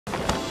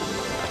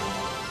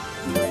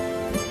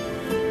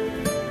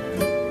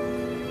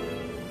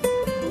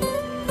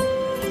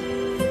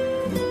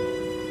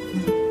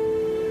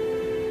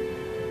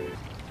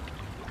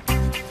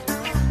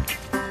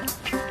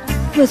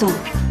岳总，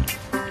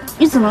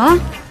你怎么了？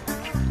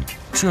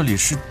这里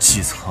是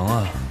几层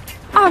啊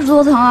20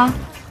多层啊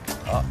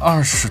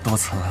？20多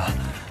层啊！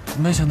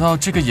没想到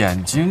这个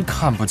眼睛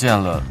看不见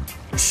了，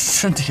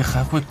身体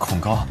还会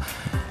恐高。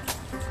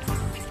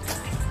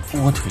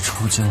我腿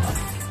抽筋了。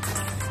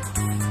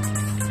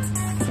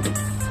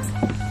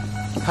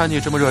看你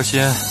这么热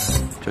心，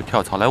就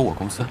跳槽来我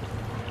公司。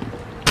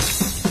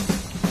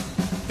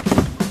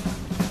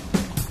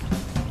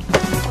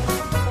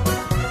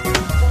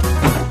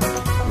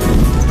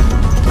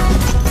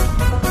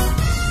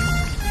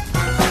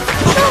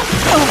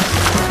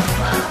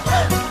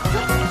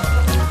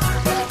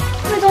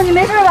 你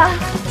没事吧？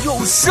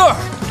有事儿。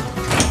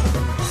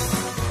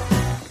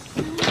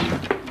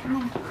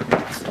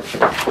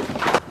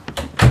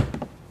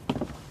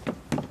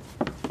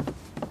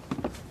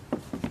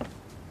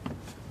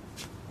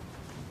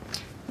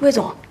魏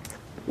总，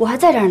我还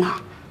在这儿呢。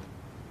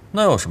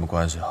那有什么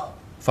关系啊？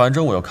反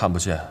正我又看不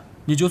见，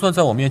你就算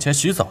在我面前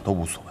洗澡都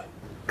无所谓。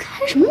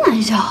开什么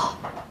玩笑？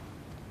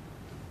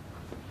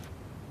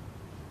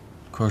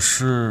可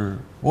是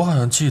我好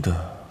像记得，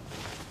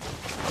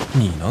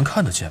你能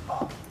看得见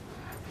吧？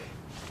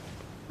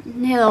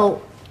 那个，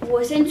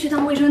我先去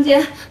趟卫生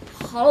间，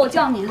好了，我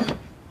叫您。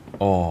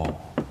哦。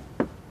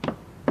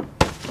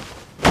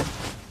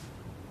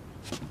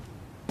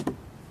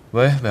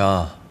喂，伟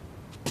安，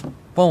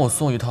帮我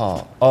送一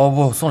套，哦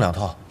不，送2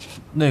套，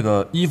那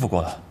个衣服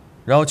过来，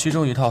然后其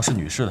中1套是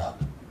女士的。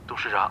董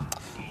事长，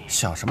你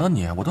想什么呢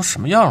你？我都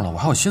什么样了，我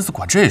还有心思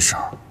管这事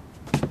儿？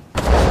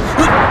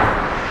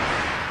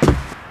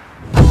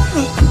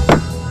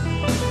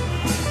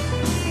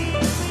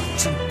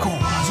真够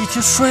了，一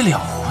天摔2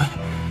回。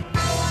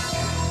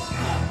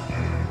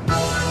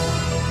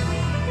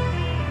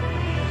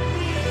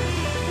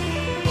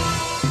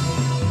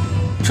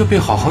 这病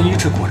好好医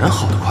治，果然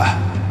好得快。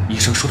医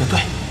生说的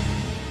对。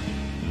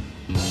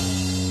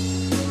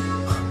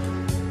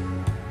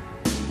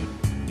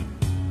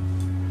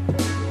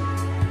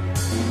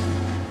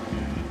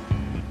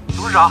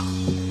董事长，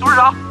董事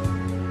长，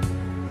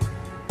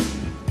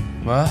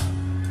喂，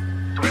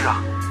董事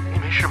长，你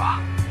没事吧？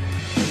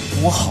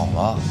我好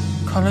了，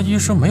看来医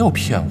生没有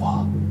骗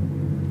我。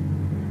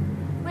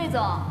魏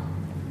总，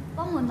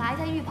帮我拿一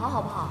下浴袍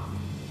好不好？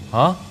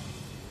啊？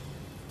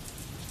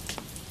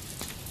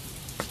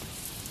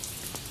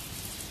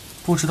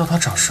 不知道他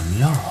长什么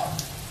样啊！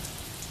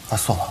啊，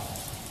算了，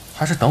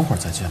还是等会儿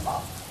再见吧，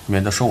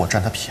免得说我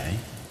占他便宜。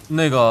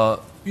那个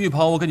浴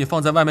袍我给你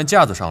放在外面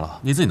架子上了，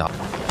你自己拿。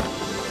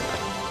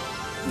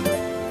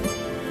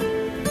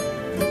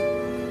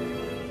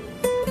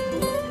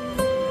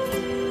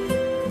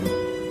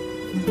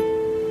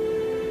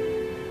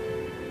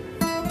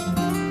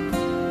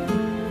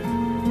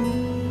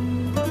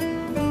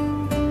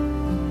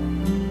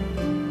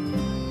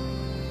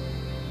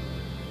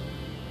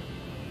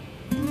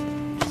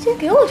直接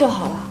给我就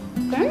好了，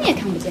反正你也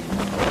看不见。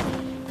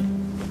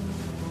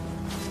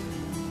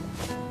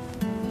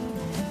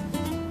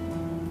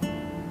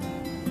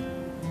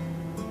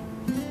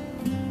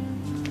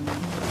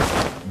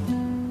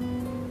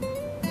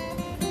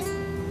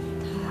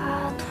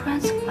他突然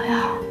怎么了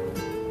呀？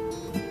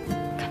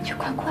感觉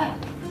怪怪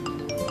的。